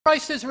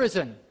Christ is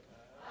risen.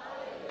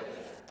 Hallelujah.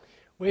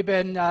 We've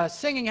been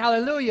singing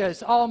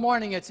hallelujahs all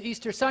morning. It's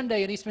Easter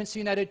Sunday at Eastminster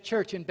United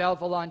Church in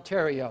Belleville,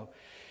 Ontario.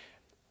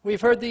 We've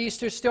heard the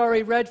Easter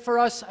story read for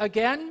us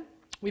again.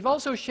 We've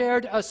also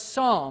shared a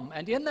psalm,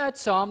 and in that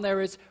psalm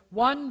there is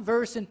one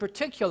verse in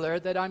particular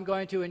that I'm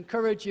going to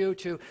encourage you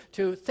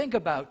to think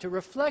about, to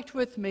reflect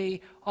with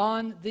me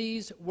on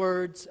these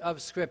words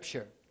of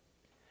Scripture.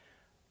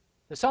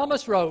 The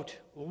psalmist wrote,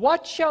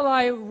 "What shall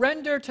I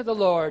render to the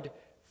Lord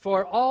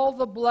for all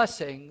the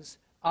blessings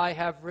I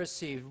have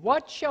received?"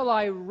 What shall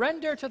I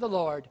render to the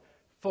Lord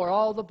for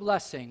all the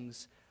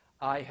blessings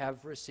I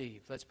have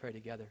received? Let's pray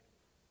together.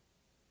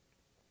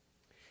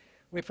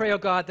 We pray, O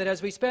God, that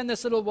as we spend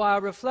this little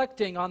while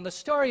reflecting on the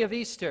story of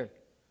Easter,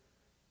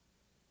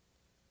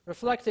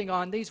 reflecting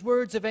on these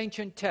words of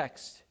ancient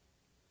text,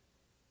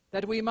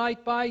 that we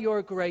might, by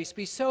your grace,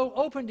 be so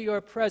open to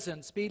your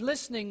presence, be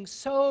listening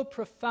so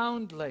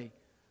profoundly,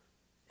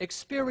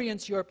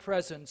 experience your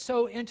presence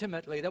so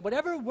intimately that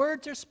whatever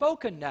words are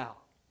spoken now,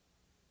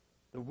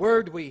 the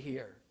word we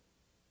hear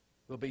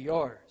will be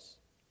yours.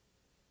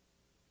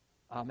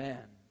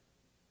 Amen.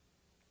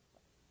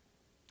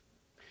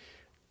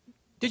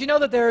 Did you know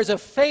that there is a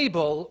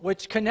fable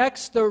which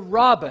connects the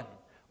robin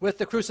with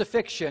the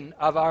crucifixion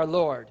of our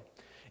Lord?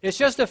 It's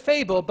just a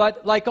fable,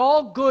 but like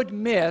all good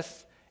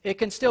myth, it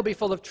can still be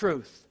full of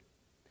truth.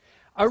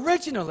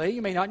 Originally,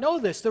 you may not know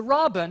this, the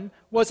robin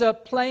was a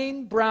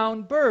plain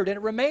brown bird, and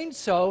it remained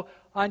so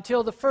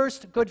until the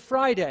first Good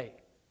Friday.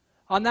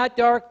 On that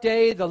dark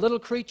day, the little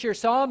creature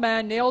saw a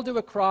man nailed to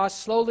a cross,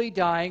 slowly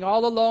dying,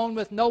 all alone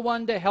with no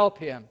one to help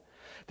him.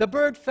 The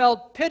bird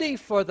felt pity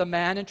for the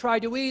man and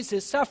tried to ease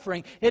his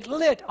suffering. It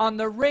lit on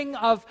the ring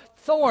of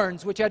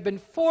thorns which had been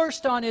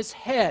forced on his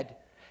head,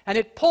 and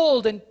it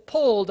pulled and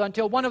pulled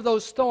until one of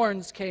those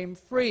thorns came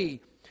free.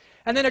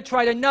 And then it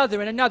tried another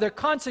and another,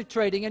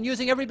 concentrating and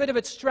using every bit of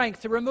its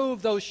strength to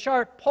remove those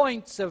sharp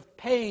points of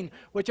pain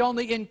which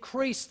only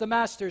increased the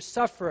master's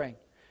suffering.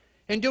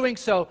 In doing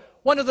so,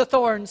 one of the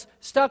thorns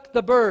stuck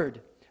the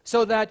bird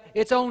so that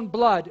its own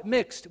blood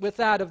mixed with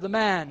that of the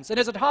man's. And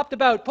as it hopped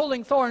about,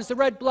 pulling thorns, the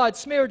red blood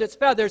smeared its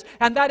feathers,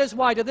 and that is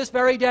why to this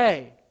very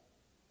day,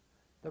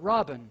 the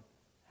robin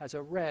has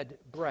a red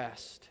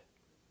breast.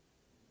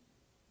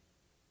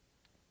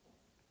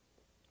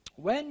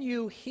 When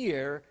you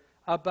hear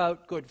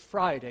about Good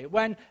Friday,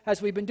 when,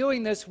 as we've been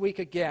doing this week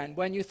again,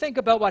 when you think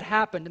about what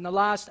happened in the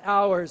last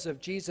hours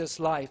of Jesus'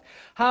 life,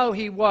 how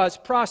he was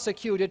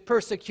prosecuted,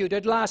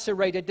 persecuted,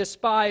 lacerated,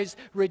 despised,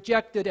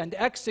 rejected, and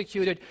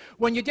executed,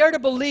 when you dare to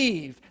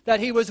believe that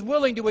he was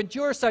willing to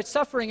endure such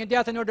suffering and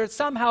death in order to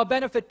somehow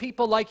benefit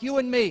people like you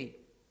and me,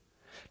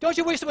 don't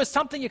you wish there was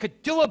something you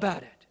could do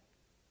about it?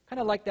 Kind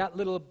of like that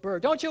little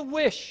bird. Don't you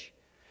wish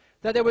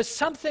that there was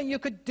something you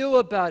could do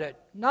about it?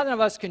 None of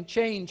us can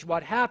change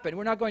what happened.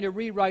 We're not going to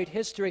rewrite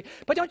history.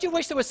 But don't you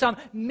wish there was some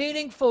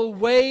meaningful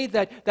way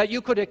that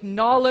you could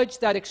acknowledge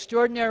that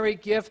extraordinary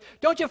gift?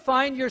 Don't you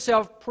find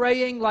yourself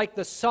praying like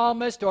the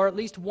psalmist, or at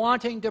least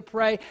wanting to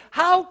pray,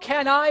 "How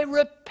can I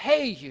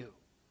repay you,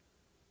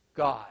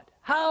 God?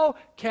 How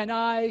can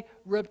I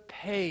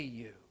repay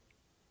you?"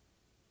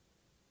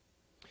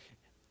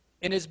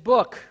 In his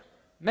book,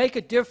 Make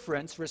a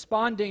Difference,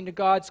 Responding to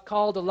God's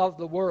Call to Love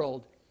the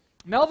World,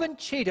 Melvin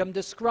Cheatham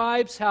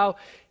describes how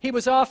he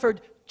was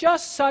offered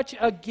just such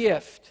a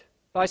gift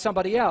by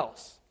somebody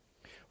else.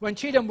 When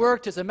Cheatham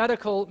worked as a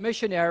medical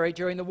missionary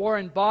during the war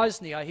in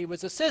Bosnia, he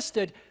was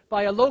assisted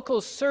by a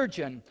local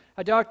surgeon,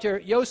 a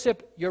Dr.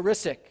 Josip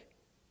Jurisic.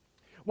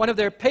 One of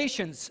their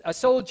patients, a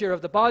soldier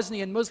of the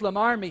Bosnian Muslim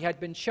army, had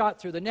been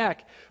shot through the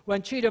neck.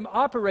 When Cheatham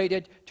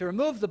operated to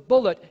remove the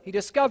bullet, he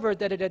discovered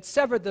that it had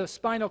severed the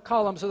spinal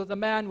column so that the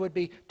man would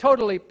be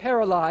totally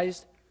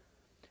paralyzed.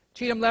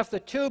 Cheatham left the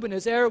tube in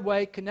his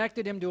airway,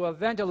 connected him to a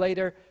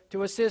ventilator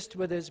to assist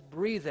with his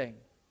breathing.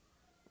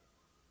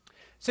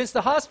 Since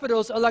the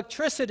hospital's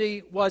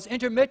electricity was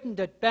intermittent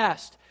at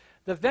best,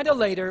 the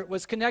ventilator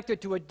was connected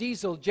to a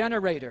diesel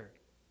generator.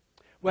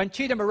 When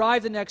Cheatham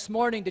arrived the next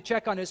morning to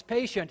check on his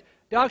patient,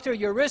 Dr.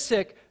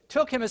 Jurisic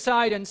took him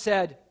aside and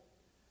said,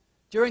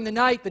 "During the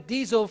night, the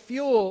diesel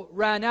fuel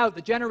ran out,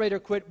 the generator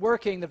quit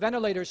working, the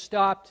ventilator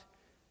stopped.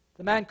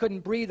 The man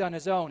couldn't breathe on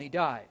his own, he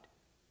died."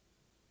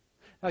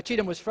 Now,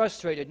 Cheatham was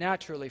frustrated,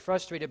 naturally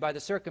frustrated by the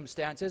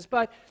circumstances,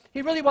 but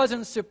he really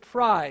wasn't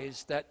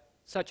surprised that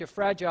such a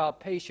fragile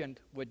patient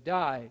would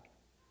die.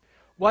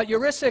 What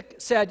Jurisic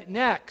said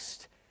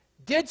next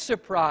did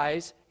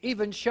surprise,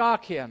 even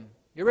shock him.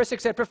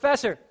 Jurisic said,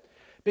 "Professor,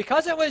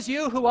 because it was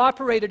you who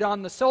operated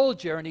on the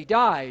soldier and he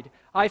died,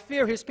 I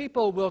fear his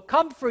people will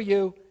come for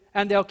you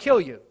and they'll kill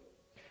you.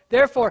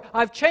 Therefore,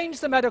 I've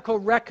changed the medical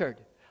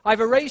record. I've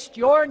erased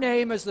your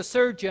name as the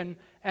surgeon,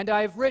 and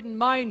I've written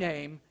my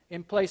name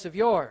in place of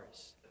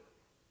yours."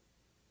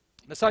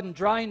 The sudden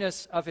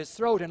dryness of his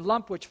throat and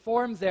lump which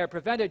formed there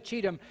prevented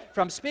Cheatham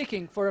from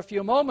speaking for a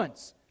few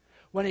moments.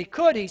 When he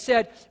could, he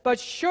said, "But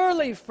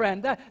surely,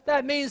 friend,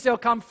 that means they'll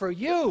come for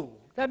you.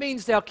 That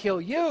means they'll kill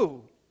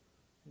you."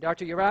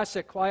 Dr.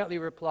 Jurisic quietly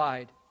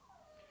replied,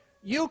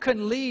 "You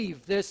can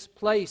leave this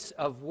place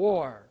of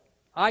war,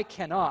 I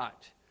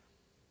cannot.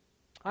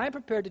 I am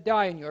prepared to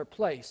die in your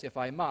place if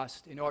I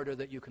must, in order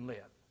that you can live.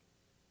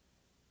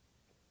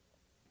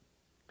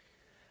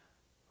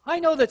 I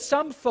know that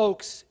some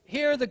folks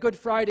hear the Good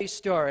Friday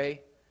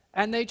story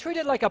and they treat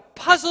it like a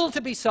puzzle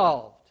to be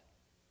solved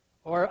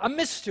or a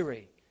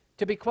mystery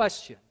to be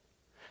questioned.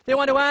 They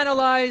want to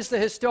analyze the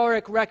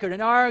historic record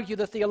and argue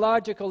the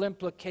theological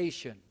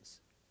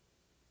implications.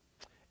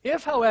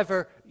 If,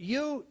 however,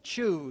 you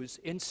choose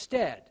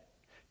instead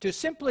to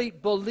simply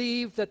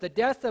believe that the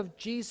death of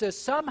Jesus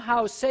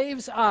somehow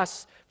saves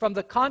us from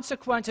the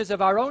consequences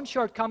of our own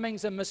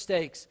shortcomings and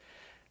mistakes,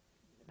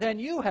 then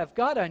you have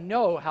got to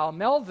know how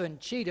Melvin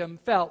Cheatham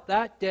felt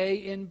that day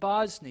in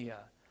Bosnia.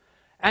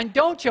 And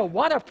don't you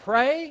want to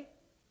pray?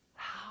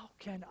 How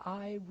can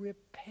I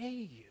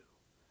repay you,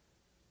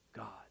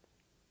 God?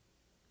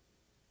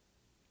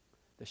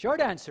 The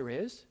short answer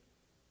is,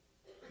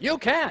 you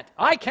can't.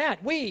 I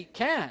can't. We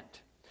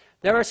can't.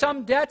 There are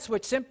some debts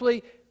which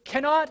simply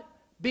cannot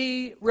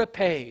be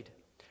repaid.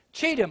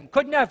 Cheatham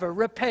could never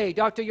repay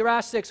Dr.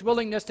 Jurassic's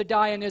willingness to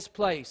die in his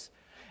place,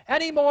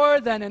 any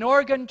more than an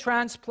organ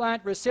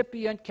transplant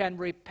recipient can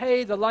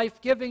repay the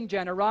life-giving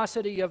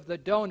generosity of the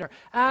donor.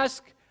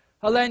 Ask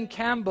Helene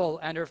Campbell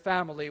and her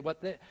family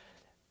what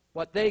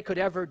they could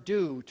ever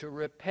do to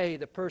repay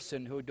the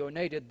person who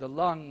donated the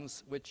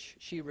lungs which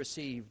she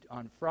received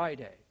on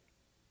Friday.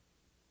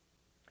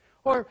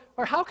 Or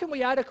how can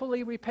we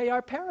adequately repay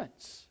our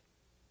parents?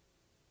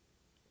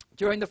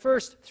 During the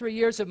first 3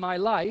 years of my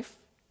life,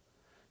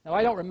 now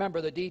I don't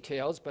remember the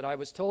details, but I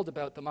was told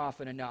about them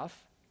often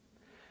enough,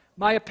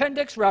 my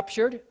appendix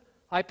ruptured,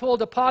 I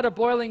pulled a pot of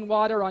boiling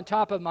water on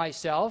top of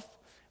myself,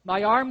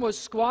 my arm was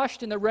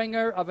squashed in the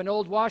wringer of an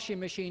old washing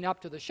machine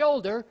up to the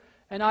shoulder,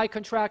 and I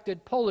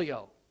contracted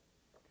polio.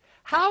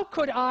 How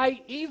could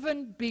I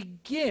even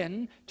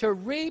begin to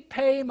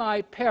repay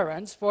my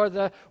parents for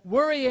the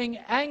worrying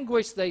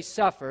anguish they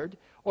suffered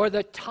or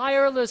the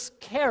tireless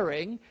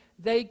caring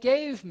they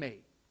gave me?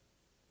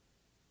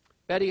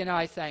 Betty and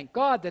I thank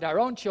God that our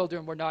own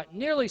children were not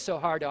nearly so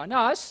hard on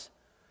us,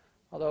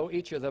 although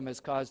each of them has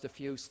caused a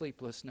few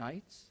sleepless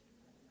nights.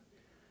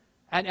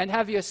 And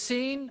have you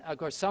seen, of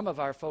course some of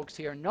our folks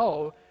here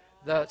know,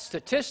 the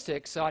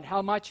statistics on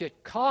how much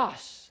it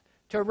costs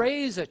to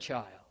raise a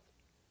child.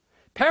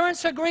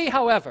 Parents agree,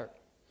 however,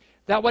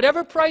 that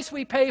whatever price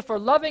we pay for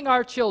loving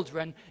our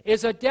children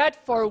is a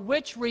debt for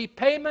which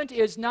repayment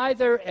is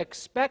neither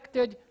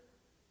expected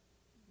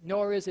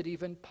nor is it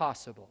even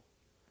possible.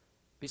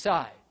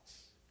 Besides,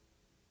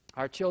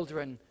 our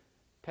children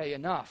pay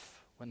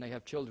enough when they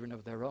have children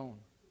of their own.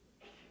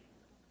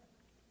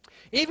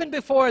 Even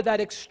before that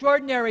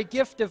extraordinary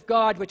gift of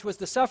God, which was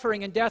the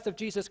suffering and death of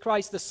Jesus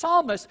Christ, the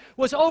psalmist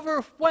was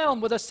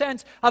overwhelmed with a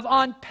sense of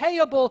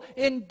unpayable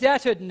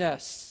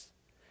indebtedness.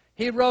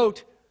 He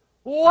wrote,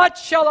 "What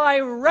shall I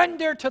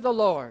render to the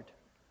Lord?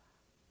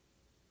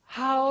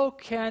 How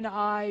can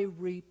I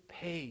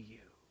repay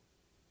you,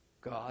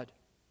 God?"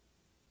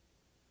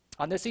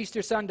 On this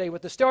Easter Sunday,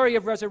 with the story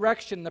of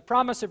resurrection, the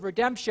promise of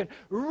redemption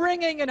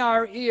ringing in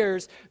our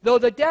ears, though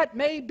the debt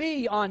may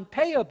be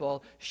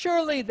unpayable,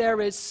 surely there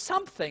is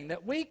something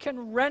that we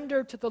can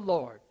render to the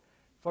Lord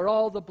for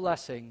all the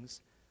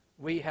blessings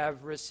we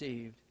have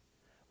received.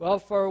 Well,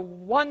 for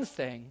one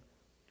thing,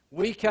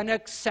 we can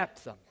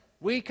accept them.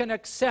 We can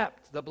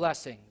accept the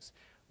blessings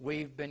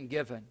we've been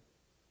given.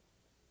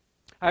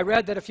 I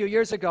read that a few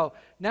years ago,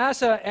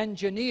 NASA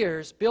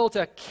engineers built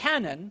a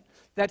cannon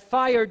that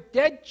fired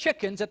dead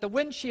chickens at the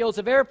windshields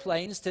of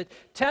airplanes to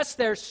test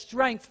their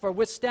strength for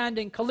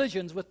withstanding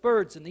collisions with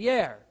birds in the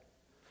air.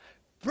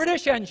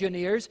 British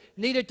engineers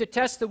needed to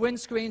test the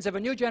windscreens of a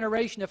new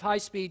generation of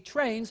high-speed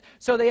trains,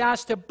 so they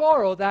asked to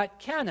borrow that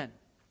cannon.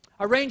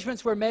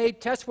 Arrangements were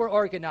made, tests were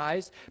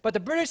organized, but the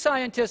British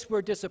scientists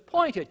were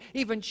disappointed,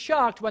 even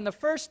shocked, when the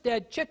first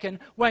dead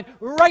chicken went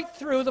right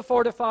through the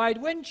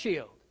fortified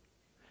windshield.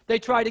 They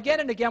tried again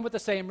and again with the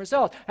same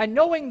result. And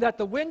knowing that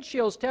the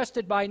windshields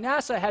tested by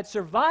NASA had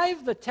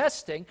survived the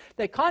testing,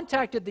 they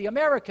contacted the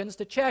Americans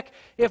to check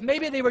if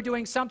maybe they were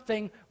doing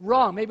something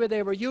wrong. Maybe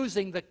they were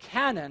using the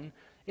cannon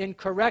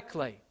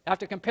incorrectly.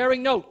 After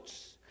comparing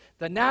notes,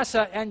 the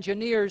NASA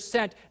engineers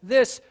sent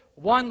this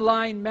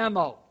one-line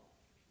memo: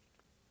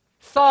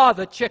 "Thaw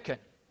the chicken."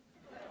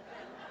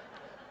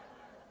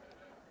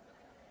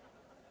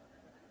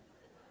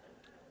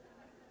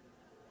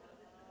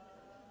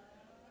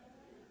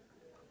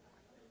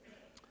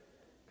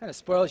 Kind of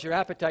spoils your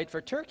appetite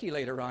for turkey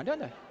later on,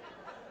 doesn't it?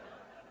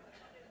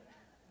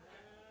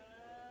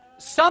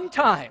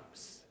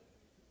 Sometimes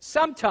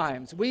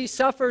we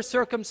suffer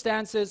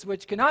circumstances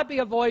which cannot be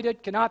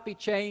avoided, cannot be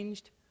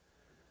changed,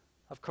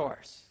 of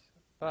course.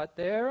 But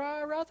there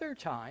are other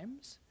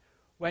times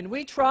when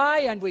we try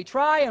and we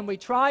try and we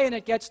try and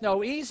it gets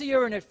no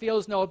easier and it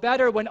feels no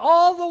better, when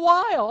all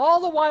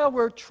the while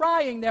we're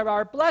trying, there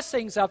are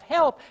blessings of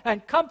help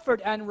and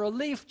comfort and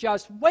relief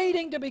just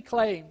waiting to be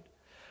claimed.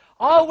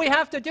 All we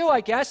have to do, I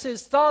guess,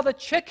 is thaw the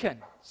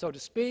chicken, so to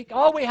speak.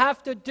 All we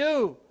have to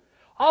do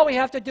All we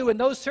have to do in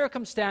those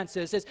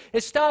circumstances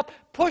is stop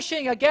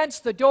pushing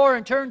against the door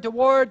and turn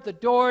toward the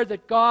door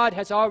that God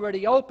has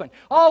already opened.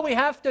 All we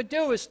have to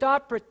do is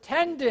stop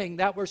pretending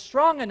that we're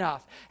strong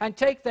enough and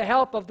take the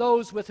help of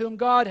those with whom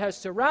God has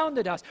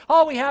surrounded us.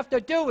 All we have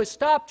to do is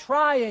stop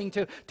trying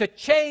to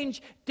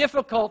change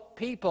difficult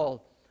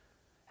people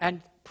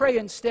and pray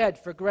instead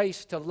for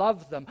grace to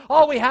love them.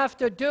 All we have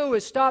to do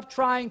is stop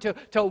trying to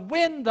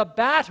win the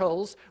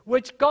battles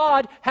which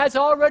God has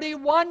already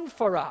won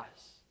for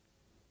us.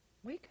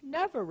 We can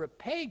never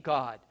repay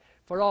God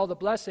for all the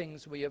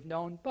blessings we have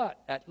known, but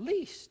at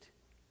least,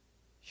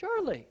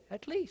 surely,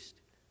 at least,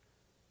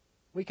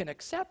 we can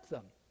accept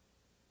them.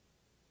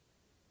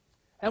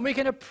 And we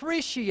can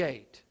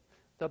appreciate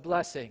the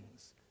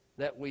blessings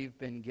that we've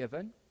been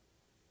given.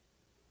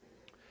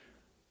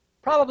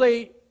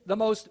 Probably the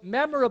most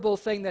memorable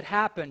thing that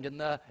happened in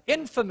the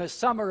infamous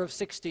summer of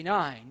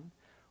 '69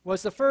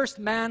 was the first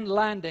manned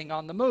landing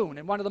on the moon.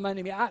 And one of the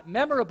many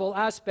memorable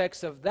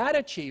aspects of that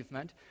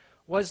achievement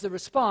was the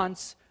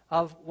response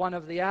of one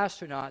of the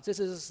astronauts. This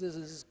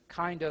is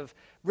kind of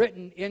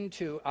written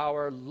into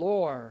our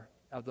lore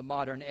of the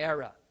modern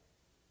era.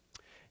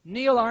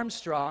 Neil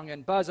Armstrong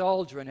and Buzz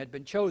Aldrin had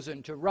been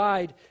chosen to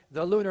ride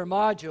the lunar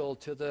module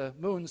to the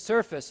moon's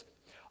surface.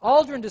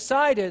 Aldrin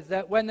decided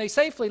that when they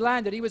safely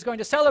landed, he was going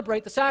to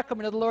celebrate the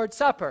sacrament of the Lord's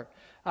Supper,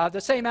 the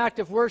same act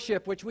of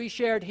worship which we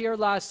shared here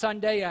last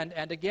Sunday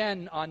and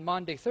again on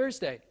Maundy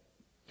Thursday.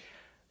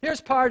 Here's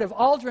part of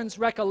Aldrin's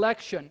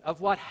recollection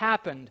of what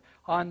happened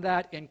on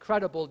that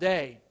incredible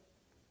day.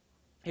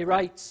 He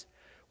writes,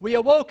 "We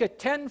awoke at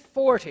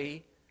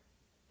 10:40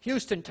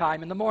 Houston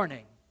time in the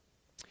morning.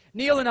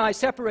 Neil and I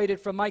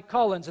separated from Mike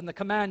Collins in the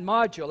command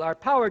module. Our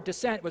powered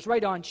descent was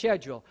right on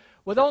schedule.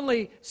 With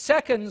only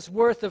seconds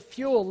worth of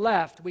fuel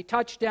left, we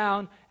touched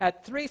down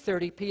at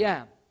 3:30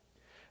 p.m.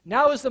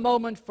 Now is the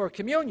moment for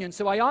communion,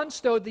 so I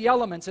unstowed the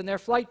elements in their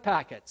flight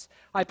packets.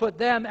 I put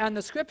them and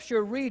the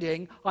scripture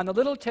reading on the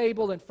little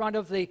table in front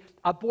of the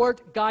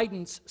abort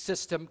guidance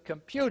system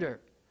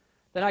computer.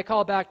 Then I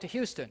called back to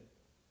Houston.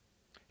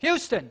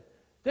 Houston,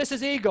 this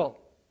is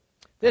Eagle.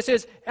 This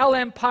is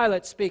LM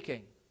Pilot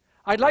speaking.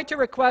 I'd like to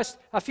request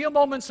a few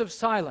moments of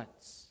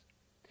silence.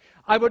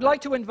 I would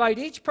like to invite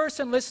each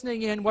person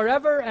listening in,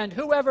 wherever and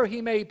whoever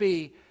he may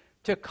be,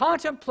 to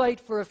contemplate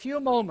for a few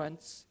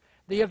moments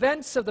the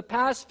events of the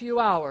past few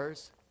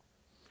hours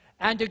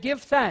and to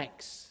give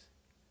thanks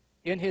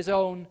in his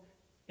own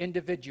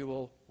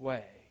individual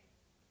way."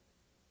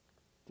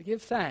 To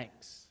give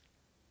thanks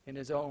in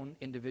his own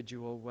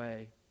individual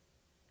way.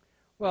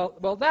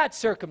 Well, that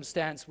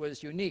circumstance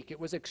was unique. It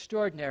was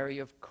extraordinary,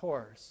 of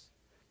course.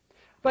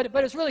 But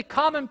it's really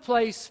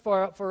commonplace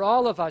for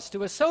all of us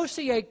to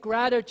associate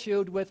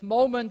gratitude with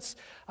moments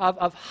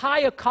of high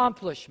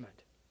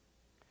accomplishment.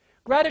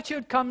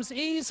 Gratitude comes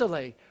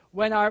easily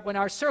when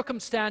our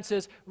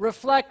circumstances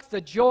reflect the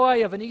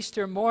joy of an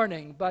Easter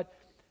morning. But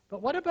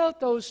what about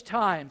those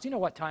times? You know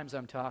what times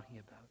I'm talking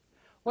about.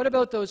 What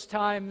about those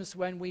times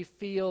when we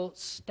feel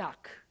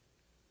stuck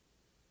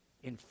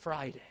in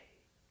Friday?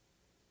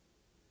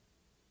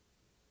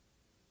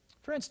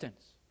 For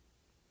instance,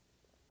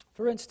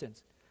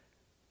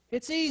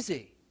 it's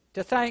easy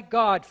to thank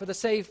God for the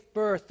safe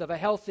birth of a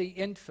healthy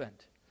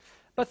infant.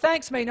 But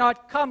thanks may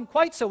not come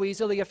quite so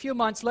easily a few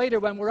months later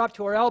when we're up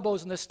to our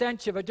elbows in the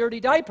stench of a dirty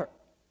diaper.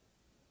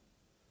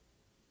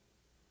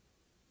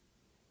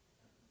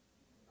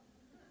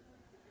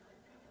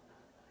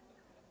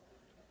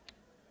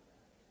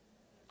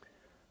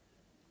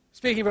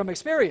 Speaking from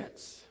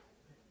experience,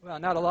 well,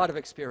 not a lot of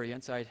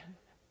experience.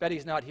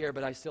 Betty's not here,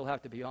 but I still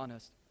have to be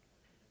honest.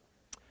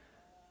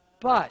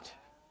 But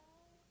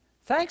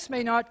thanks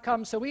may not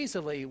come so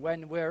easily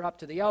when we're up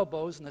to the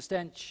elbows in the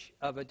stench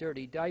of a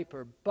dirty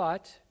diaper,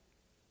 but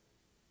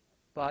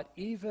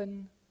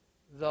even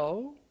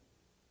though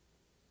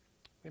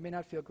we may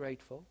not feel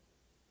grateful,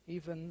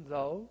 even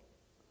though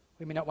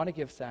we may not want to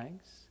give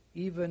thanks,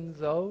 even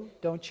though,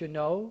 don't you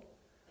know,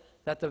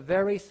 that the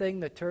very thing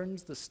that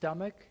turns the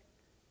stomach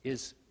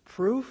is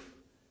proof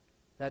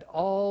that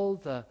all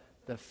the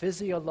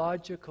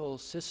physiological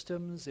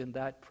systems in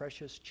that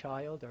precious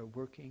child are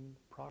working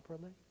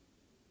properly?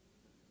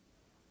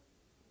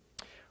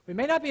 We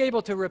may not be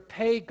able to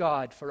repay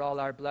God for all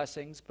our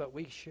blessings, but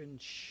we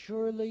should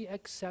surely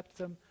accept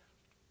them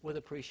with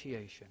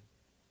appreciation.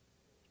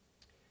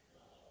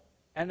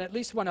 And at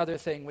least one other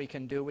thing we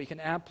can do, we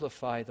can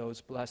amplify those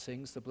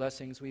blessings, the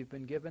blessings we've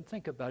been given.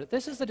 Think about it.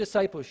 This is the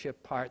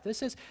discipleship part.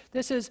 This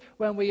is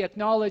when we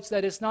acknowledge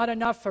that it's not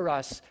enough for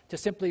us to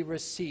simply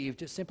receive,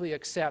 to simply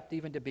accept,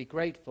 even to be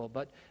grateful,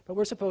 but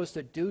we're supposed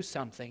to do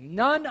something.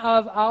 None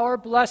of our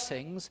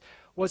blessings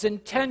was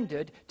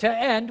intended to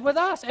end with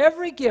us.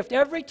 Every gift,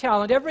 every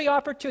talent, every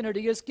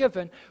opportunity is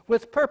given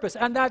with purpose.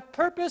 And that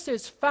purpose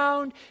is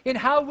found in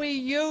how we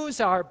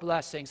use our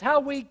blessings, how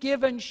we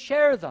give and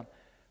share them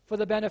for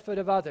the benefit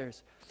of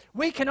others.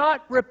 We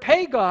cannot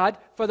repay God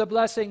for the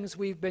blessings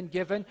we've been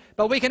given,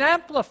 but we can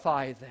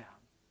amplify them.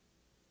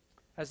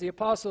 As the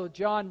Apostle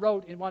John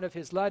wrote in one of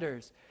his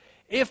letters,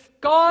 if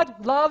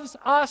God loves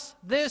us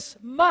this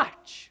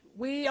much,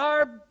 we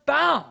are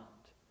bound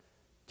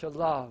to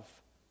love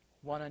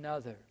one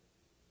another.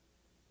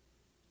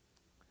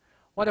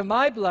 One of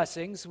my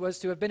blessings was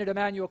to have been at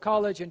Emmanuel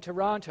College in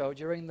Toronto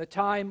during the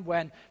time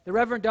when the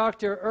Reverend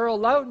Dr. Earl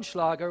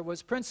Lautenschlager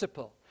was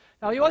principal.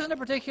 Now, he wasn't a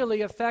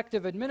particularly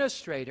effective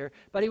administrator,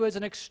 but he was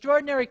an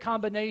extraordinary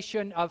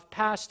combination of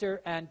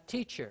pastor and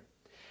teacher.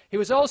 He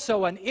was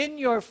also an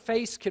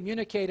in-your-face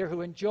communicator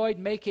who enjoyed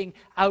making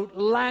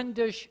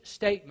outlandish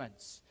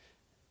statements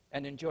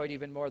and enjoyed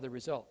even more the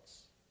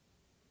results.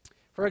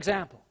 For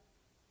example,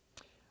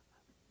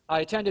 I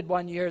attended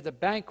one year the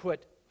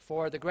banquet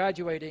for the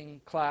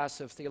graduating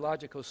class of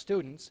theological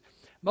students,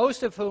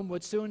 most of whom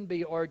would soon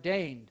be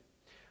ordained.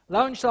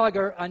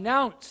 Lautenschlager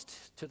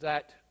announced to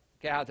that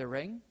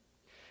gathering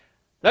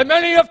that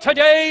many of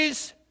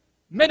today's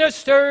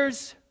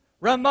ministers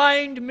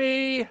remind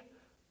me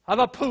of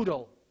a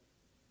poodle.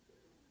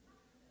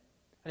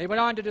 And he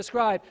went on to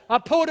describe a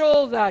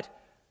poodle that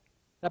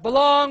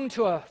belonged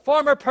to a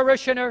former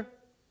parishioner,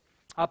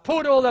 a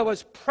poodle that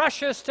was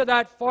precious to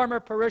that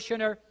former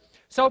parishioner,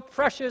 so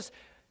precious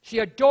she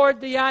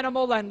adored the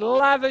animal and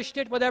lavished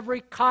it with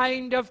every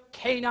kind of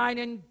canine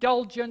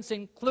indulgence,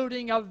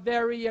 including a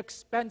very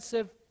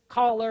expensive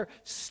collar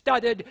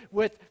studded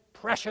with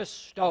precious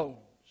stones.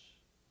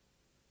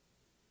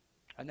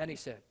 And then he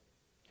said,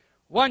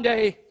 one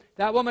day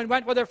that woman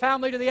went with her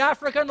family to the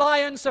African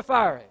lion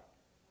safari,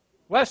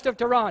 west of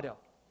Toronto.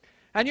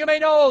 And you may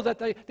know that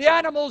the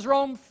animals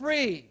roam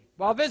free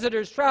while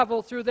visitors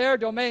travel through their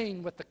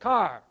domain with the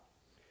car.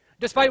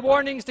 Despite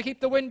warnings to keep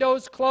the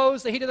windows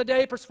closed, the heat of the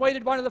day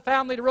persuaded one of the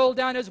family to roll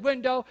down his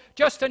window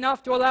just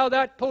enough to allow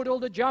that poodle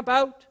to jump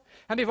out.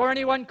 And before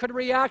anyone could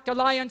react, a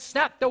lion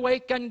snapped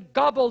awake and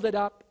gobbled it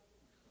up.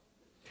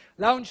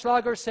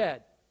 Lautenschlager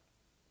said,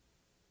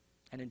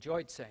 and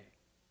enjoyed saying,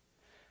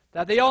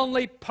 that the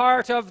only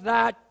part of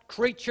that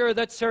creature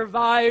that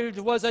survived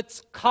was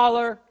its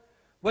collar,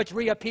 which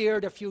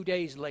reappeared a few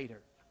days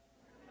later.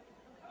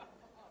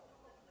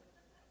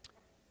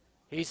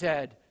 He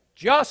said,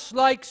 just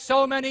like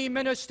so many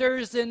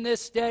ministers in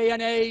this day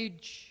and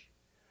age,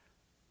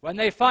 when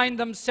they find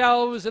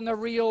themselves in the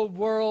real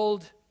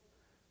world,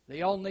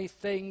 the only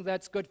thing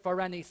that's good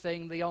for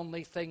anything, the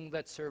only thing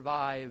that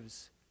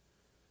survives,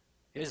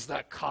 is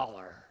the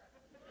collar.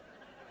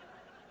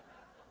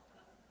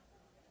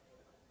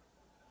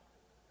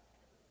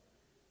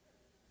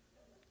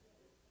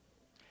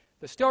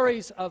 The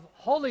stories of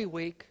Holy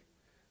Week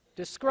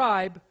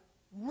describe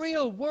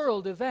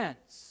real-world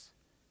events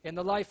in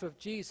the life of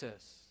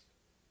Jesus.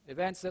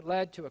 Events that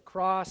led to a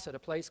cross at a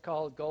place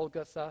called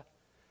Golgotha.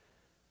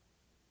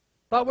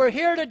 But we're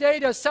here today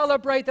to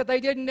celebrate that they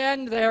didn't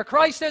end there.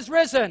 Christ is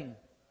risen.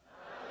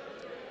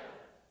 Hallelujah.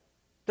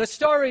 The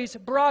stories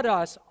brought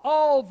us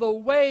all the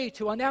way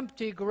to an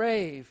empty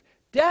grave.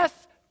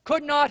 Death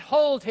could not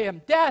hold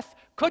him. Death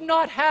could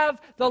not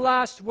have the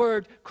last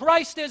word.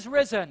 Christ is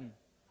risen.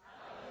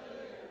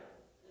 Hallelujah.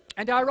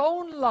 And our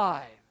own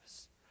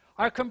lives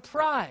are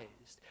comprised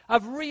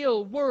of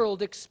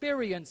real-world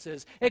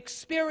experiences,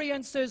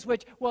 experiences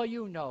which, well,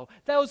 you know,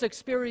 those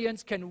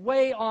experiences can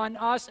weigh on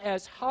us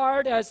as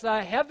hard as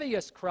the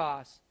heaviest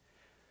cross,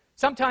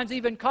 sometimes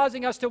even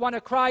causing us to want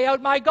to cry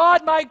out, my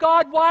God,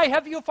 why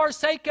have you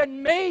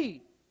forsaken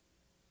me?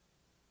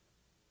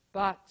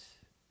 But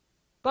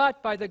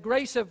by the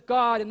grace of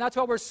God, and that's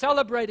what we're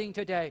celebrating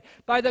today,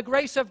 by the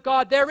grace of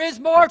God, there is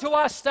more to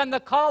us than the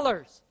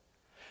collars.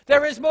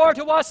 There is more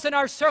to us than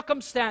our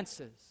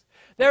circumstances.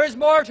 There is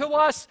more to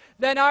us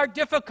than our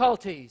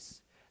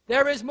difficulties.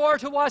 There is more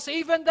to us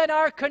even than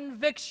our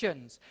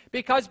convictions,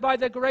 because by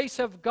the grace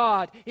of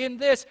God, in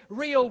this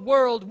real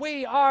world,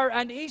 we are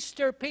an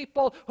Easter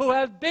people who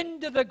have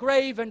been to the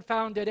grave and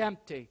found it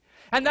empty.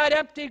 And that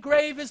empty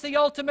grave is the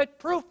ultimate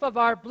proof of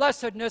our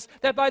blessedness,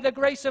 that by the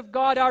grace of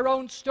God, our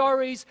own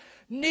stories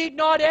need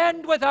not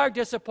end with our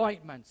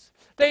disappointments.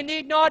 They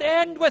need not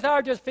end with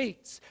our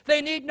defeats.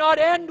 They need not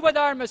end with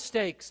our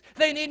mistakes.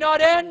 They need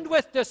not end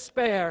with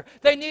despair.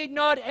 They need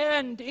not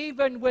end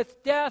even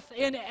with death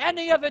in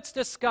any of its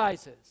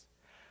disguises.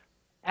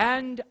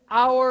 And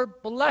our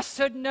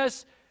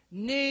blessedness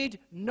need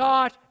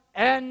not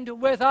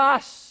end with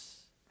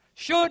us.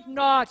 Should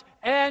not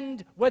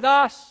end with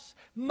us.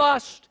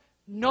 Must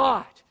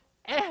not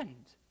end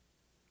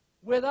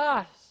with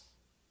us.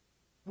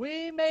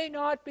 We may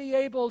not be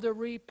able to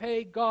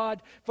repay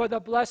God for the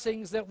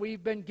blessings that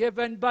we've been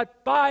given,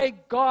 but by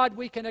God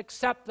we can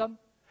accept them,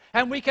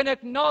 and we can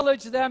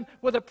acknowledge them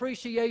with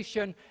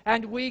appreciation,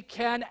 and we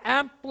can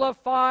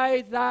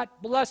amplify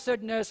that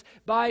blessedness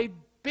by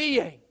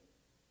being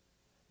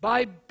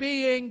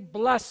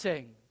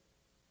blessing,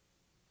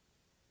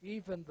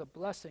 even the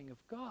blessing of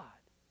God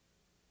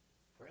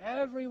for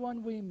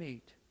everyone we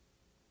meet.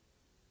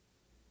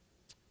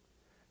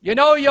 You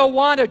know you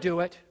want to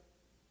do it.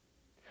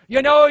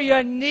 You know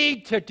you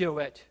need to do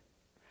it.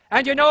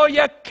 And you know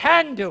you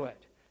can do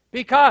it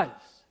because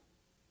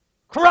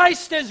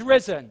Christ is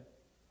risen.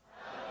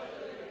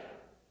 Hallelujah.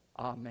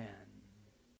 Amen.